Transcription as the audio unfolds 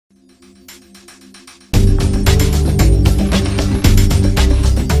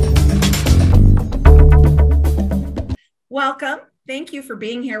Welcome. Thank you for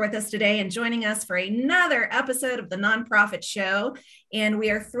being here with us today and joining us for another episode of the Nonprofit Show. And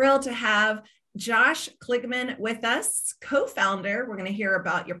we are thrilled to have Josh Kligman with us, co-founder. We're going to hear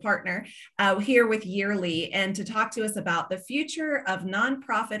about your partner here with Yearly and to talk to us about the future of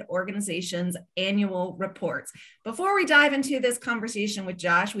nonprofit organizations' annual reports. Before we dive into this conversation with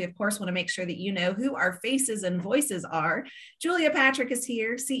Josh, we of course want to make sure that you know who our faces and voices are. Julia Patrick is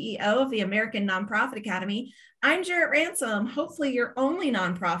here, CEO of the American Nonprofit Academy. I'm Jarrett Ransom, hopefully your only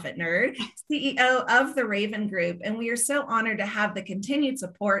nonprofit nerd, CEO of the Raven Group, and we are so honored to have the continued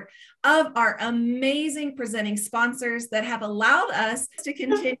support of our amazing presenting sponsors that have allowed us to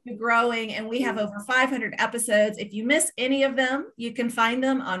continue growing, and we have over 500 episodes. If you miss any of them, you can find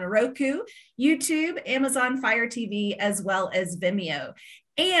them on Roku, YouTube, Amazon Fire TV, as well as Vimeo.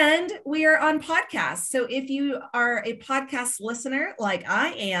 And we are on podcasts. So if you are a podcast listener like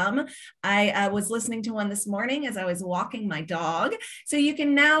I am, I was listening to one this morning as I was walking my dog. So you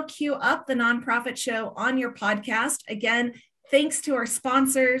can now queue up the Nonprofit Show on your podcast. Again, thanks to our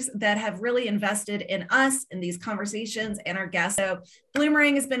sponsors that have really invested in us, in these conversations, and our guests. So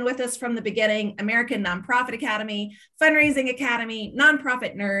Bloomerang has been with us from the beginning, American Nonprofit Academy, Fundraising Academy,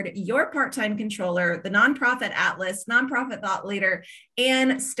 Nonprofit Nerd, Your Part-Time Controller, the Nonprofit Atlas, Nonprofit Thought Leader,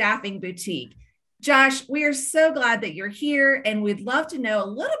 and Staffing Boutique. Josh, we are so glad that you're here, and we'd love to know a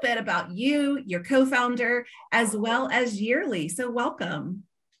little bit about you, your co-founder, as well as Yearly. So welcome.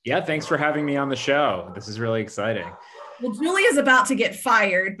 Yeah, thanks for having me on the show. This is really exciting. Well, Julia's about to get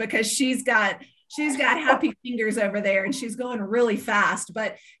fired because she's got happy fingers over there and she's going really fast.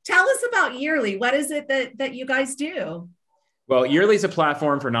 But tell us about Yearly. What is it that you guys do? Well, Yearly is a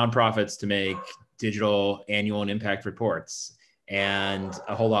platform for nonprofits to make digital annual and impact reports and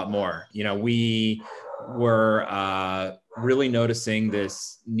a whole lot more. You know, we were really noticing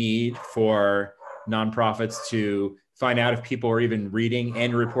this need for nonprofits to find out if people are even reading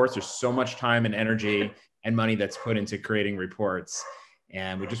annual reports. There's so much time and energy and money that's put into creating reports.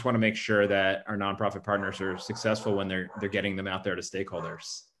 And we just want to make sure that our nonprofit partners are successful when they're getting them out there to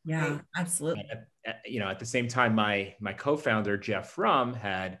stakeholders. Yeah, absolutely. At the same time, my co-founder, Jeff Frum,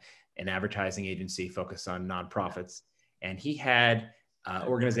 had an advertising agency focused on nonprofits. And he had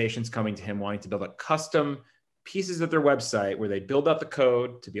organizations coming to him wanting to build a custom pieces of their website where they build out the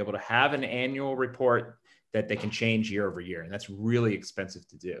code to be able to have an annual report that they can change year over year. And that's really expensive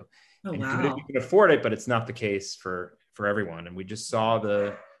to do. Oh, and wow. you can afford it, but it's not the case for everyone. And we just saw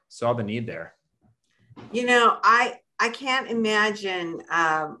the need there. You know, I can't imagine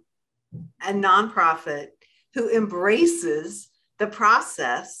a nonprofit who embraces the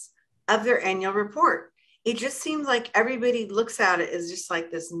process of their annual report. It just seems like everybody looks at it as just like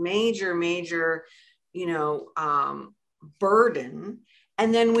this major, burden.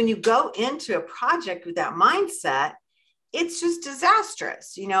 And then when you go into a project with that mindset, it's just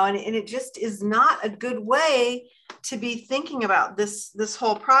disastrous, and it just is not a good way to be thinking about this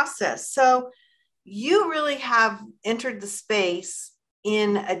whole process. So you really have entered the space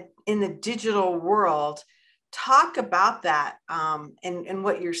in the digital world. Talk about that and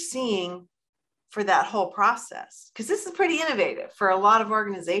what you're seeing for that whole process, because this is pretty innovative for a lot of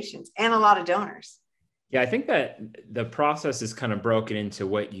organizations and a lot of donors. Yeah, I think that the process is kind of broken into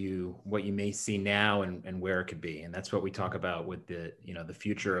what you may see now and where it could be. And that's what we talk about with the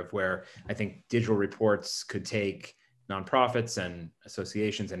future of where I think digital reports could take nonprofits and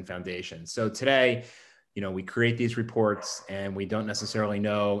associations and foundations. So today, we create these reports and we don't necessarily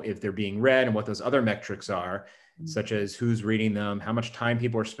know if they're being read and what those other metrics are, such as who's reading them, how much time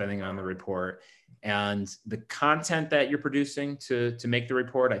people are spending on the report, and the content that you're producing to make the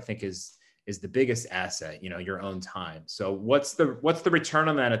report, I think is the biggest asset, your own time. So what's the return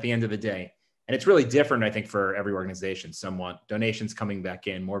on that at the end of the day? And it's really different, I think, for every organization. Some want donations coming back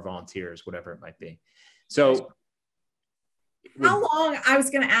in, more volunteers, whatever it might be. So how long, I was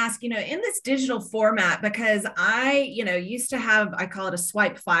going to ask, in this digital format, because I, used to have, I call it a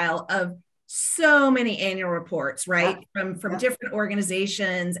swipe file of so many annual reports, right? From different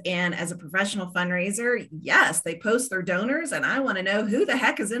organizations. And as a professional fundraiser, yes, they post their donors and I want to know who the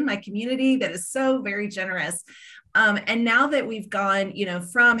heck is in my community that is so very generous. And now that we've gone,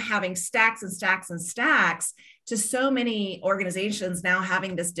 from having stacks and stacks and stacks to so many organizations now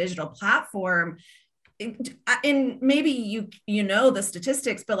having this digital platform, and maybe you know the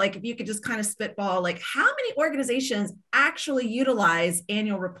statistics, but like if you could just kind of spitball, like how many organizations actually utilize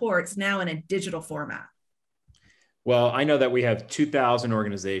annual reports now in a digital format? Well, I know that we have 2,000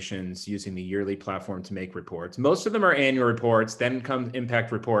 organizations using the Yearly platform to make reports. Most of them are annual reports, then come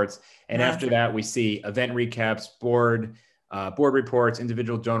impact reports. And after that, we see event recaps, board board reports,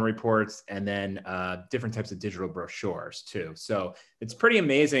 individual donor reports, and then different types of digital brochures too. So it's pretty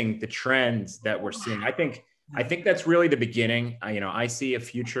amazing the trends that we're seeing. I think that's really the beginning. I see a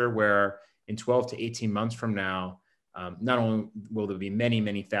future where in 12 to 18 months from now, not only will there be many,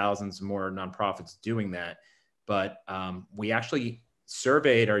 many thousands more nonprofits doing that, but we actually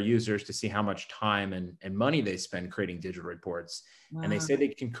surveyed our users to see how much time and money they spend creating digital reports. Wow. And they say they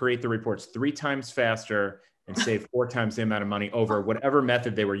can create the reports 3 times faster and save 4 times the amount of money over whatever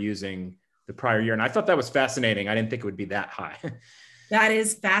method they were using the prior year. And I thought that was fascinating. I didn't think it would be that high. That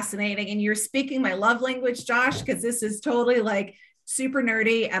is fascinating. And you're speaking my love language, Josh, because this is totally like super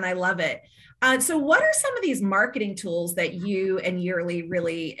nerdy and I love it. So what are some of these marketing tools that you and Yearly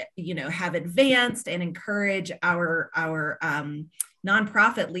really, have advanced and encourage our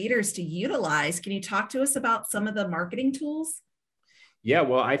nonprofit leaders to utilize? Can you talk to us about some of the marketing tools? Yeah,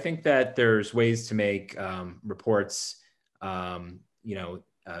 well, I think that there's ways to make reports,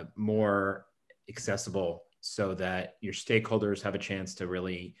 more accessible so that your stakeholders have a chance to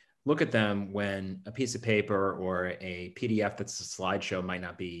really look at them when a piece of paper or a PDF that's a slideshow might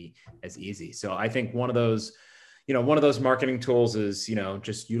not be as easy. So I think one of those marketing tools is,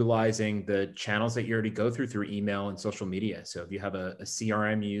 just utilizing the channels that you already go through email and social media. So if you have a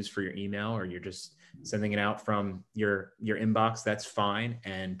CRM you use for your email, or you're just sending it out from your inbox, that's fine.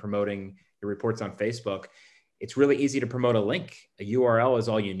 And promoting your reports on Facebook, it's really easy to promote a link. A URL is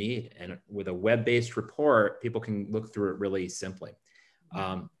all you need. And with a web-based report, people can look through it really simply.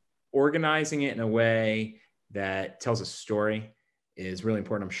 Organizing it in a way that tells a story is really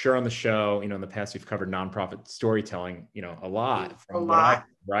important. I'm sure on the show, in the past, we've covered nonprofit storytelling, a lot.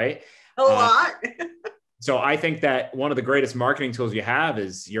 Right? A lot. So I think that one of the greatest marketing tools you have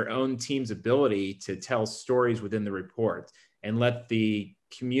is your own team's ability to tell stories within the report and let the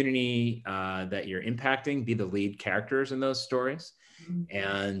community that you're impacting be the lead characters in those stories,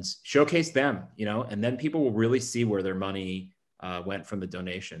 and showcase them, and then people will really see where their money went from the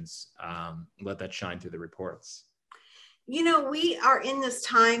donations. Let that shine through the reports. We are in this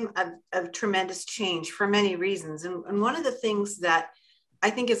time of tremendous change for many reasons. And one of the things that I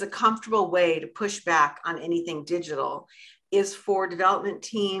think is a comfortable way to push back on anything digital is for development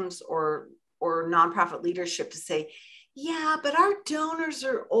teams or nonprofit leadership to say, yeah, but our donors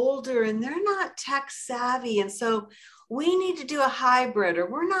are older and they're not tech savvy. And so we need to do a hybrid, or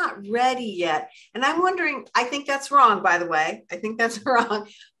we're not ready yet. And I'm wondering, I think that's wrong, by the way. I think that's wrong.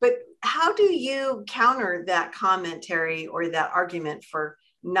 But how do you counter that commentary or that argument for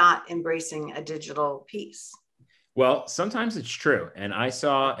not embracing a digital piece? Well, sometimes it's true. And I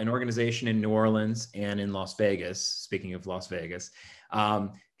saw an organization in New Orleans and in Las Vegas, speaking of Las Vegas,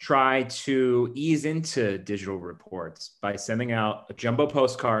 try to ease into digital reports by sending out a jumbo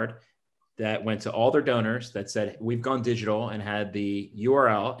postcard that went to all their donors that said, we've gone digital, and had the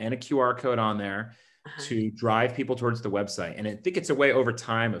URL and a QR code on there to drive people towards the website. And I think it's a way over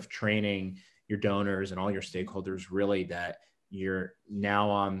time of training your donors and all your stakeholders really that you're now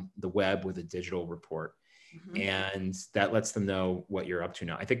on the web with a digital report. And that lets them know what you're up to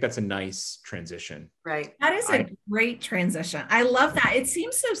now. I think that's a nice transition. Right. That is a great transition. I love that. It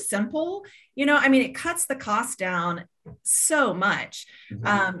seems so simple. It cuts the cost down so much,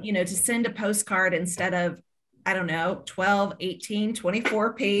 to send a postcard instead of, 12, 18,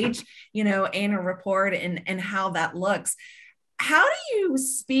 24 page, annual report and how that looks. How do you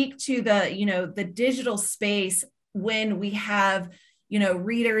speak to the digital space when we have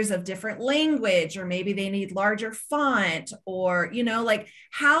readers of different language, or maybe they need larger font, or,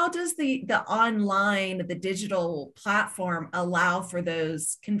 how does the online, the digital platform allow for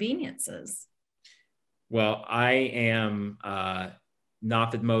those conveniences? Well, I am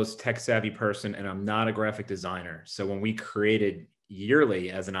not the most tech savvy person, and I'm not a graphic designer. So when we created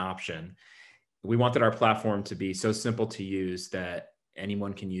Yearly as an option, we wanted our platform to be so simple to use that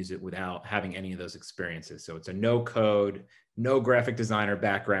anyone can use it without having any of those experiences. So it's a no code, no graphic designer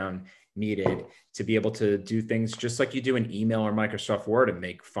background needed to be able to do things just like you do in email or Microsoft Word and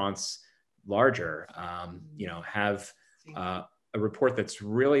make fonts larger, have a report that's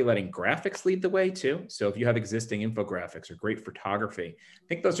really letting graphics lead the way too. So if you have existing infographics or great photography, I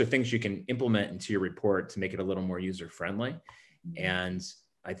think those are things you can implement into your report to make it a little more user-friendly. And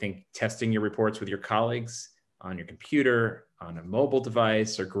I think testing your reports with your colleagues on your computer, on a mobile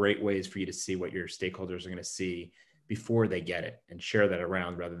device, are great ways for you to see what your stakeholders are going to see before they get it, and share that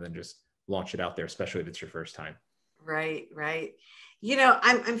around rather than just launch it out there, especially if it's your first time. Right.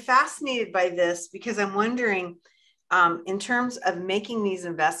 I'm fascinated by this because I'm wondering, in terms of making these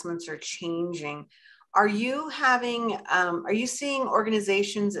investments or changing, are you seeing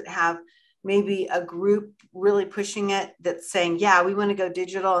organizations that have maybe a group really pushing it that's saying, yeah, we want to go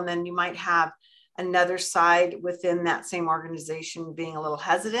digital. And then you might have another side within that same organization being a little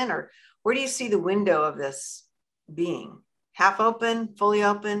hesitant? Or where do you see the window of this being? Half open, fully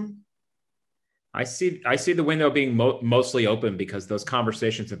open? I see the window being mostly open because those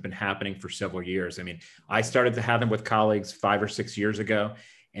conversations have been happening for several years. I mean, I started to have them with colleagues 5 or 6 years ago,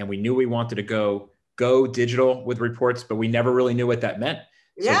 and we knew we wanted to go digital with reports, but we never really knew what that meant.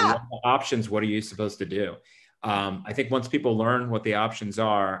 So Yeah. what are the options? What are you supposed to do? I think once people learn what the options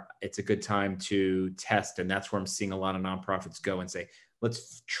are, it's a good time to test. And that's where I'm seeing a lot of nonprofits go and say,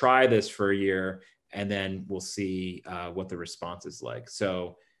 let's try this for a year, and then we'll see what the response is like.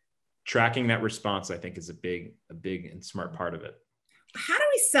 So tracking that response, I think, is a big and smart part of it. How do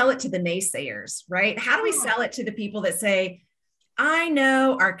we sell it to the naysayers, right? How do we sell it to the people that say, I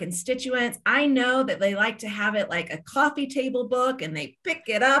know our constituents, I know that they like to have it like a coffee table book, and they pick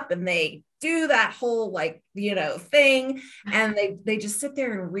it up and they do that whole thing, and they just sit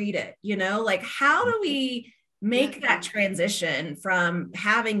there and read it, like, how do we make that transition from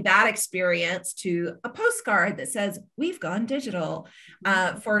having that experience to a postcard that says we've gone digital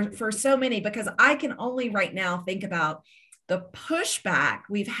for so many? Because I can only right now think about the pushback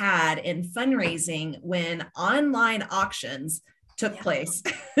we've had in fundraising when online auctions took place.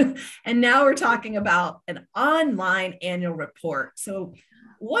 And now we're talking about an online annual report. So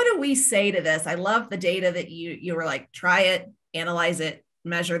what do we say to this? I love the data that you were like, try it, analyze it,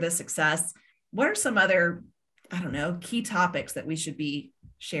 measure the success. What are some other, key topics that we should be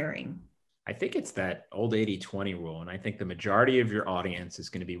sharing? I think it's that old 80-20 rule. And I think the majority of your audience is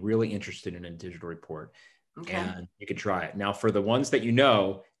going to be really interested in a digital report. Okay. And you could try it. Now, for the ones that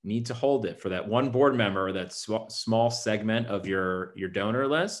need to hold it for that one board member, or that small segment of your donor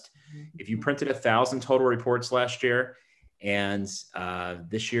list. If you printed 1,000 total reports last year, and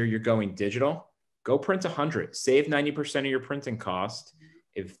this year you're going digital, go print 100, save 90% of your printing cost,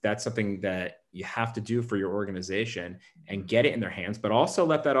 if that's something that you have to do for your organization, and get it in their hands, but also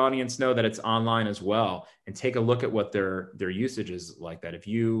let that audience know that it's online as well, and take a look at what their usage is like that. If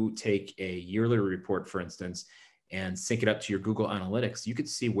you take a yearly report, for instance, and sync it up to your Google Analytics, you could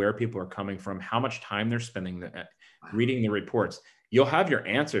see where people are coming from, how much time they're spending reading the reports. You'll have your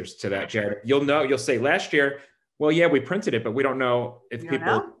answers to that, Jared. You'll say last year, well, yeah, we printed it, but we don't know if people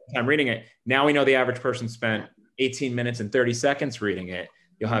have time reading it. Now we know the average person spent 18 minutes and 30 seconds reading it.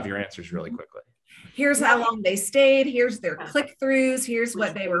 You'll have your answers really quickly. Here's how long they stayed. Here's their click-throughs. Here's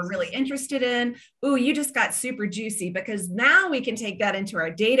what they were really interested in. Ooh, you just got super juicy, because now we can take that into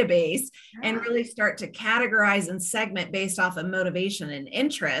our database and really start to categorize and segment based off of motivation and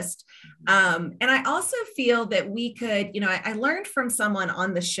interest. And I also feel that we could, I learned from someone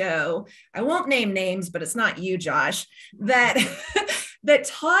on the show, I won't name names, but it's not you, Josh, that that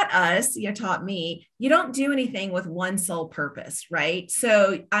taught me, you don't do anything with one sole purpose, right?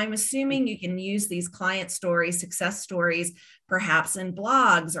 So I'm assuming you can use these client stories, success stories, perhaps in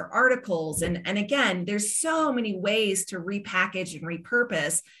blogs or articles. And again, there's so many ways to repackage and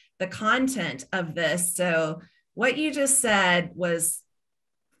repurpose the content of this. So what you just said was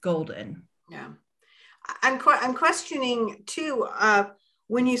golden. Yeah. I'm questioning too,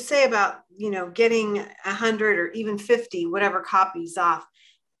 when you say about, getting 100 or even 50, whatever copies off,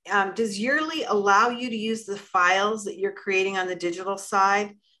 does Yearly allow you to use the files that you're creating on the digital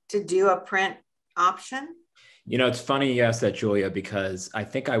side to do a print option? It's funny you asked that, Julia, because I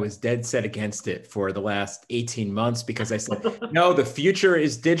think I was dead set against it for the last 18 months, because I said, no, the future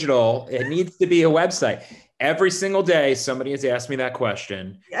is digital. It needs to be a website. Every single day, somebody has asked me that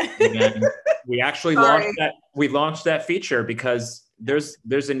question. And we actually launched that feature because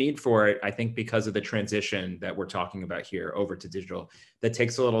there's a need for it, I think, because of the transition that we're talking about here over to digital. That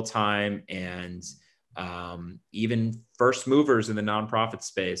takes a little time, and even first movers in the nonprofit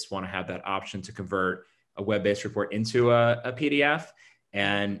space want to have that option to convert a web-based report into a PDF,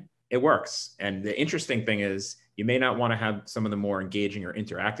 and it works. And the interesting thing is, you may not want to have some of the more engaging or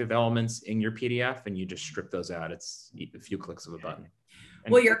interactive elements in your PDF, and you just strip those out. It's a few clicks of a button.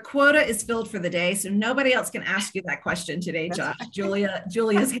 Well, your quota is filled for the day, so nobody else can ask you that question today, Josh. Julia's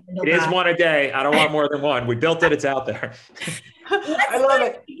handled it. It that. is one a day. I don't want more than one. We built it. It's out there. I love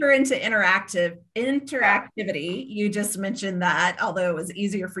it. Deeper into interactivity. You just mentioned that, although it was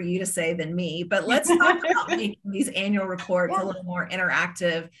easier for you to say than me. But let's talk about making these annual reports a little more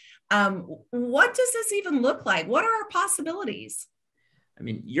interactive. What does this even look like? What are our possibilities? I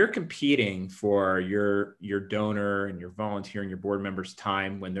mean, you're competing for your donor and your volunteer and your board members'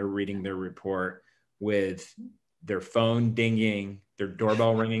 time when they're reading their report with their phone dinging, their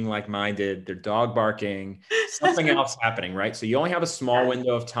doorbell ringing like mine did, their dog barking, something else happening, right? So you only have a small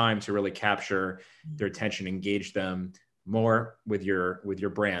window of time to really capture their attention, engage them more with your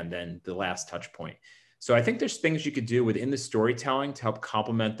brand than the last touch point. So I think there's things you could do within the storytelling to help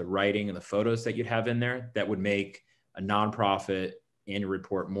complement the writing and the photos that you'd have in there that would make a nonprofit annual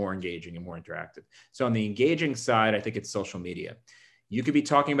report more engaging and more interactive. So on the engaging side, I think it's social media. You could be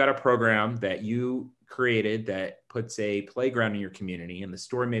talking about a program that you created that puts a playground in your community, and the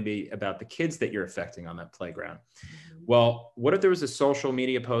story may be about the kids that you're affecting on that playground. Well, what if there was a social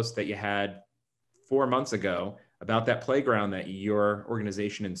media post that you had 4 months ago about that playground that your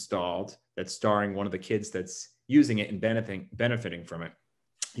organization installed that's starring one of the kids that's using it and benefiting from it?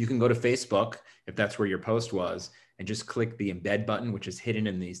 You can go to Facebook, if that's where your post was, and just click the embed button, which is hidden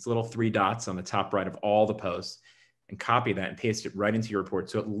in these little 3 dots on the top right of all the posts, and copy that and paste it right into your report.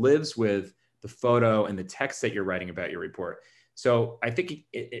 So it lives with the photo and the text that you're writing about your report. So I think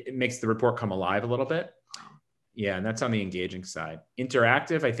it makes the report come alive a little bit. Yeah, and that's on the engaging side.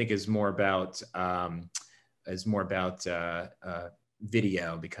 Interactive, I think, is more about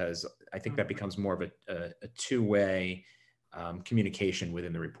video, because I think that becomes more of a two-way communication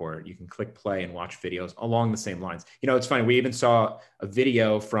within the report. You can click play and watch videos along the same lines. You know, it's funny. We even saw a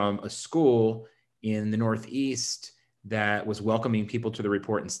video from a school in the Northeast that was welcoming people to the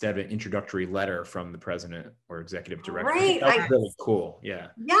report instead of an introductory letter from the president or executive director. Great. That was really cool. Yeah.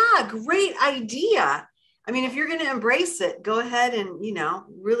 Yeah, great idea. I mean, if you're going to embrace it, go ahead and, you know,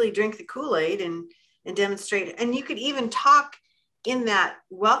 really drink the Kool-Aid and demonstrate it. And you could even talk in that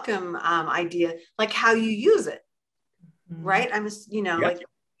welcome idea, like how you use it, right? I'm just, you know, Yeah. like,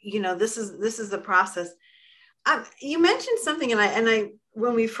 you know, this is the process. You mentioned something, and I,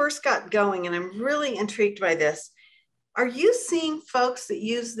 when we first got going, and I'm really intrigued by this. Are you seeing folks that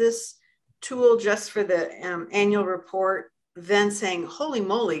use this tool just for the annual report, then saying, holy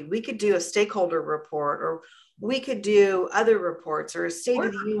moly, we could do a stakeholder report, or we could do other reports, or a State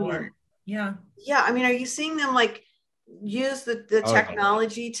of the Union? Yeah. Yeah. I mean, are you seeing them like use the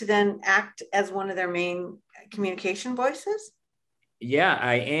technology to then act as one of their main communication voices? Yeah,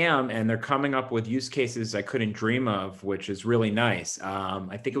 I am. And they're coming up with use cases I couldn't dream of, which is really nice.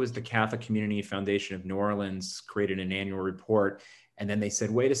 I think it was the Catholic Community Foundation of New Orleans created an annual report. And then they said,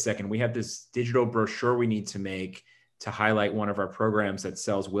 wait a second, we have this digital brochure we need to make to highlight one of our programs that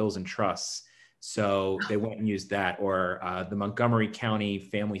sells wills and trusts. So they went and used that. Or the Montgomery County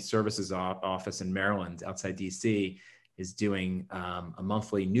Family Services Office in Maryland, outside DC, is doing a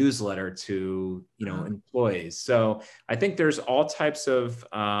monthly newsletter to, you know, employees. So I think there's all types of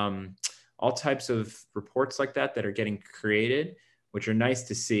reports like that are getting created, which are nice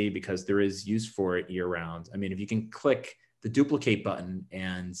to see because there is use for it year round. I mean, if you can click the duplicate button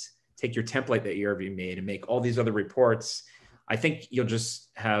and take your template that you already made and make all these other reports, I think you'll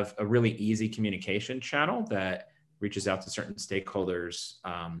just have a really easy communication channel that reaches out to certain stakeholders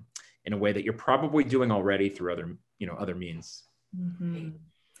in a way that you're probably doing already through other means. Mm-hmm.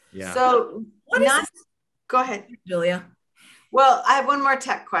 Yeah. So go ahead, Julia. Well, I have one more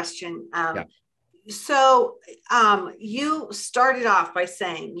tech question. So you started off by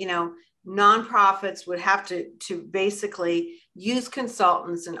saying, you know, nonprofits would have to basically use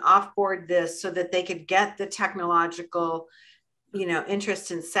consultants and offboard this so that they could get the technological, you know,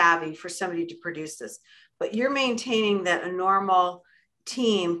 interest and savvy for somebody to produce this. But you're maintaining that a normal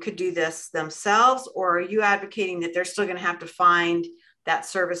team could do this themselves, or are you advocating that they're still going to have to find that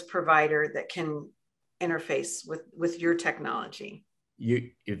service provider that can interface with your technology?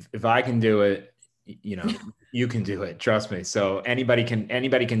 If I can do it, you know, you can do it. Trust me. So anybody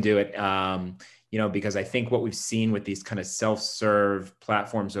can do it. You know, because I think what we've seen with these kind of self-serve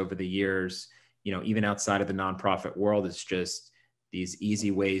platforms over the years, you know, even outside of the nonprofit world, is just these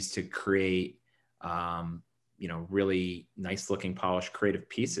easy ways to create, you know, really nice looking, polished, creative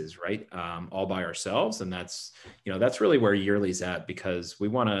pieces, right? All by ourselves. And that's really where Yearly's at, because we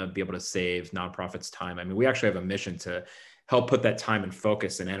want to be able to save nonprofits time. I mean, we actually have a mission to help put that time and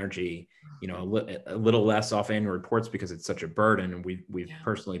focus and energy, you know, a little less off annual reports because it's such a burden. And we've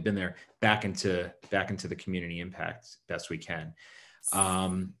personally been there back into the community impact best we can.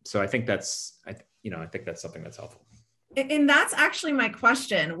 So I think that's something that's helpful. And that's actually my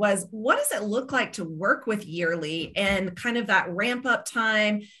question was, what does it look like to work with Yearly and kind of that ramp up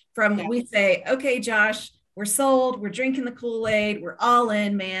time from we say, okay, Josh, we're sold, we're drinking the Kool-Aid, we're all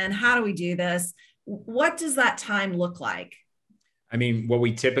in, man. How do we do this? What does that time look like? I mean, what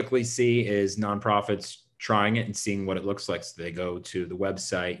we typically see is nonprofits trying it and seeing what it looks like. So they go to the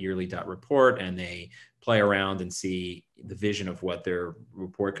website, Yearly.Report, and they play around and see the vision of what their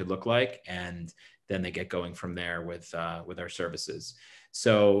report could look like. And then they get going from there with our services.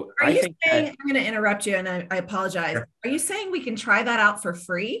 So Are I you think saying, that, I'm going to interrupt you and I apologize. sure. Are you saying we can try that out for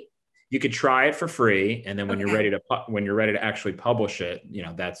free? You could try it for free, and then when Okay. you're ready to actually publish it,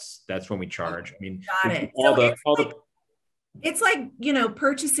 that's when we charge. I mean, Got we it. keep all the It's like,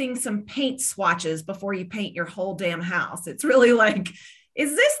 purchasing some paint swatches before you paint your whole damn house. It's really like,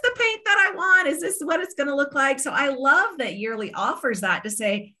 is this the paint that I want? Is this what it's going to look like? So I love that Yearly offers that to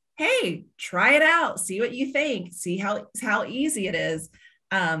say, hey, try it out, see what you think, see how easy it is.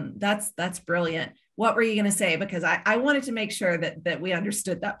 That's brilliant. What were you going to say? Because I wanted to make sure that we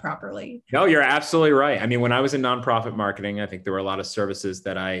understood that properly. No, you're absolutely right. I mean, when I was in nonprofit marketing, I think there were a lot of services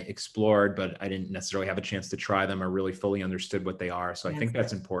that I explored, but I didn't necessarily have a chance to try them or really fully understood what they are. So I think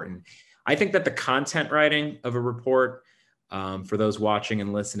that's important. I think that the content writing of a report, for those watching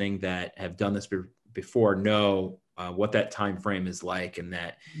and listening that have done this before, know what that time frame is like, and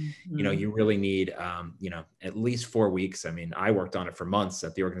that you really need at least 4 weeks. I mean, I worked on it for months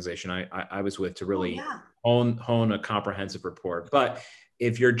at the organization I was with to really hone a comprehensive report. But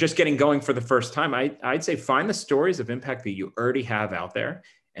if you're just getting going for the first time, I'd say find the stories of impact that you already have out there,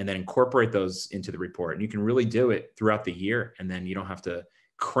 and then incorporate those into the report. And you can really do it throughout the year, and then you don't have to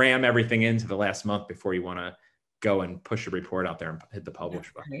cram everything into the last month before you want to go and push a report out there and hit the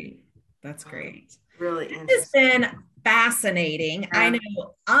publish button. That's great. Really interesting. interesting. It's been fascinating. I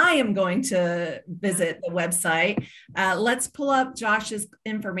know I am going to visit the website. Let's pull up Josh's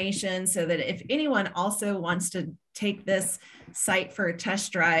information so that if anyone also wants to take this site for a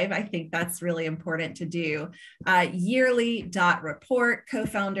test drive, I think that's really important to do. Yearly.Report,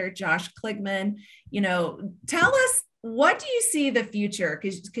 co-founder Josh Kligman. Tell us, what do you see the future?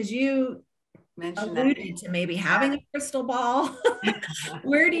 Because you alluded to maybe having a crystal ball.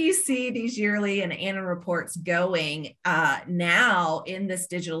 Where do you see these yearly and annual reports going now in this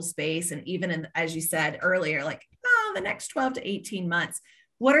digital space? And even in, as you said earlier, like the next 12 to 18 months,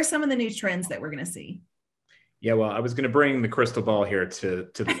 what are some of the new trends that we're going to see? Yeah, well, I was going to bring the crystal ball here to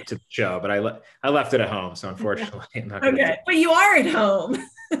the show, but I left it at home. So unfortunately, I'm not going to. But you are at home.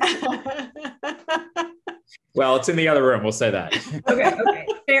 Well, it's in the other room. We'll say that. Okay.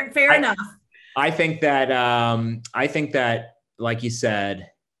 Fair enough. I think that, like you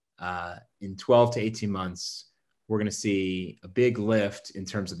said, in 12 to 18 months, we're going to see a big lift in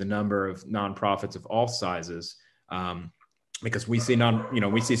terms of the number of nonprofits of all sizes, because we see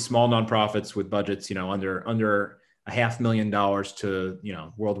small nonprofits with budgets, under $500,000 to,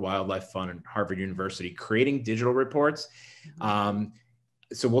 World Wildlife Fund and Harvard University creating digital reports.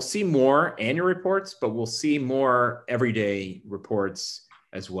 So we'll see more annual reports, but we'll see more everyday reports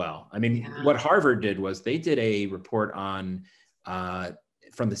as well. I mean, what Harvard did was they did a report on,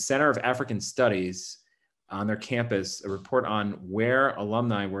 from the Center of African Studies on their campus, a report on where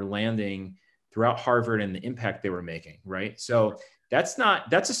alumni were landing throughout Harvard and the impact they were making, right? So that's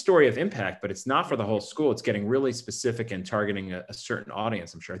a story of impact, but it's not for the whole school. It's getting really specific and targeting a certain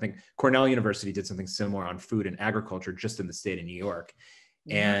audience, I'm sure. I think Cornell University did something similar on food and agriculture just in the state of New York.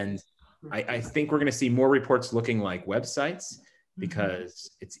 And I think we're going to see more reports looking like websites,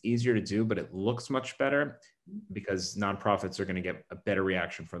 because it's easier to do, but it looks much better because nonprofits are going to get a better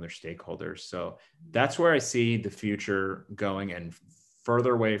reaction from their stakeholders. So that's where I see the future going, and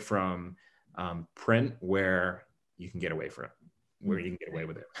further away from print, where you can get away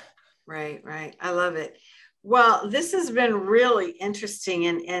with it. Right. I love it. Well, this has been really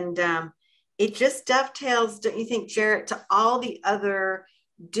interesting, and it just dovetails, don't you think, Jarrett, to all the other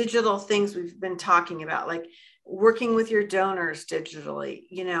digital things we've been talking about, like working with your donors digitally,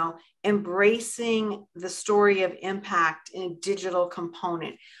 embracing the story of impact in a digital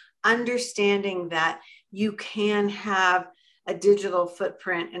component, understanding that you can have a digital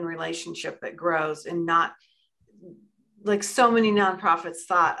footprint and relationship that grows, and not like so many nonprofits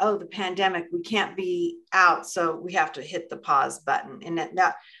thought, the pandemic, we can't be out, so we have to hit the pause button. And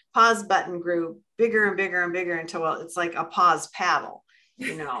that pause button grew bigger and bigger and bigger until it's like a pause paddle,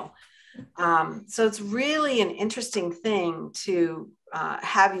 So it's really an interesting thing to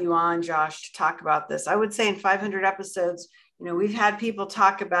have you on, Josh, to talk about this. I would say in 500 episodes, we've had people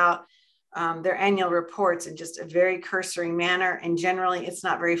talk about their annual reports in just a very cursory manner. And generally it's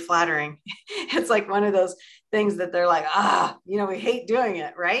not very flattering. It's like one of those things that they're like, we hate doing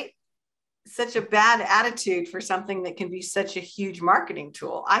it, right? Such a bad attitude for something that can be such a huge marketing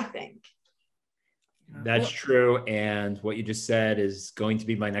tool, I think. That's true. And what you just said is going to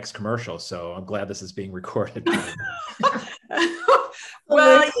be my next commercial. So I'm glad this is being recorded.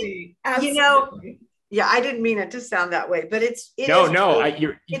 Well, yeah, I didn't mean it to sound that way, but it's really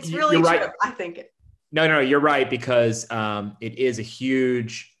you're true. right. I think it. No, you're right, because it is a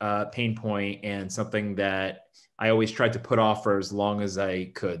huge pain point and something that I always tried to put off for as long as I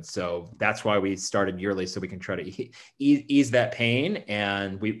could. So that's why we started Yearly, so we can try to ease that pain.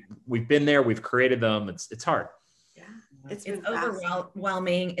 And we've been there, we've created them. It's hard. Yeah, it's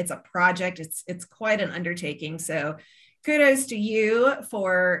overwhelming. It's a project. It's quite an undertaking. So kudos to you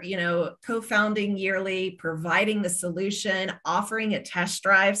for, co-founding Yearly, providing the solution, offering a test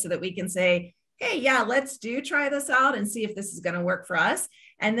drive so that we can say, hey, yeah, let's try this out and see if this is going to work for us.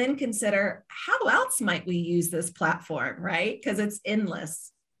 And then consider how else might we use this platform, right? Because it's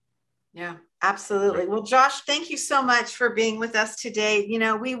endless. Yeah, absolutely. Well, Josh, thank you so much for being with us today.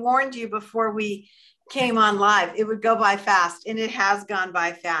 We warned you before we came on live, it would go by fast, and it has gone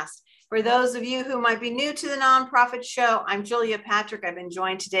by fast. For those of you who might be new to the Nonprofit Show, I'm Julia Patrick. I've been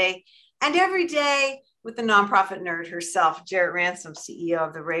joined today and every day with the nonprofit nerd herself, Jarrett Ransom, CEO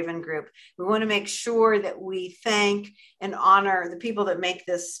of the Raven Group. We want to make sure that we thank and honor the people that make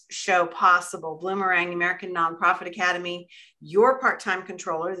this show possible. Bloomerang, the American Nonprofit Academy, your part-time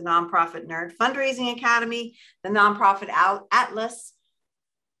controller, the Nonprofit Nerd, Fundraising Academy, the Nonprofit Atlas,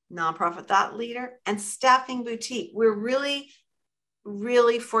 Nonprofit Thought Leader, and Staffing Boutique. We're really,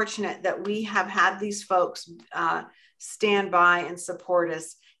 really fortunate that we have had these folks stand by and support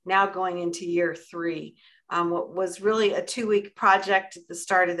us now going into year 3. What was really a 2-week project at the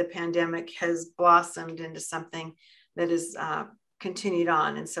start of the pandemic has blossomed into something that is continued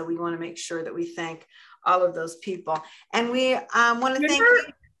on. And so we want to make sure that we thank all of those people. And we want to thank you.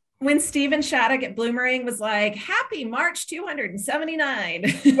 When Stephen Shattuck at Bloomerang was like, happy March 279.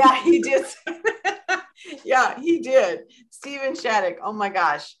 Yeah, he did. Yeah, he did. Stephen Shattuck. Oh my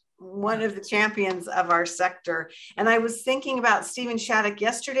gosh. One of the champions of our sector. And I was thinking about Stephen Shattuck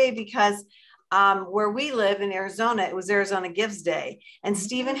yesterday because where we live in Arizona, it was Arizona Gives Day. And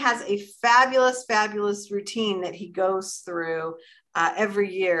Stephen has a fabulous, fabulous routine that he goes through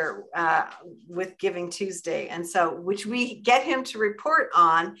every year with Giving Tuesday. And so, which we get him to report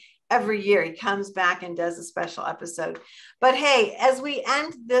on every year. He comes back and does a special episode. But hey, as we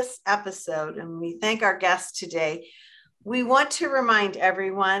end this episode and we thank our guests today, we want to remind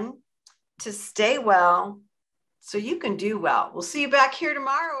everyone to stay well so you can do well. We'll see you back here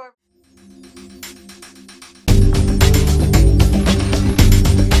tomorrow.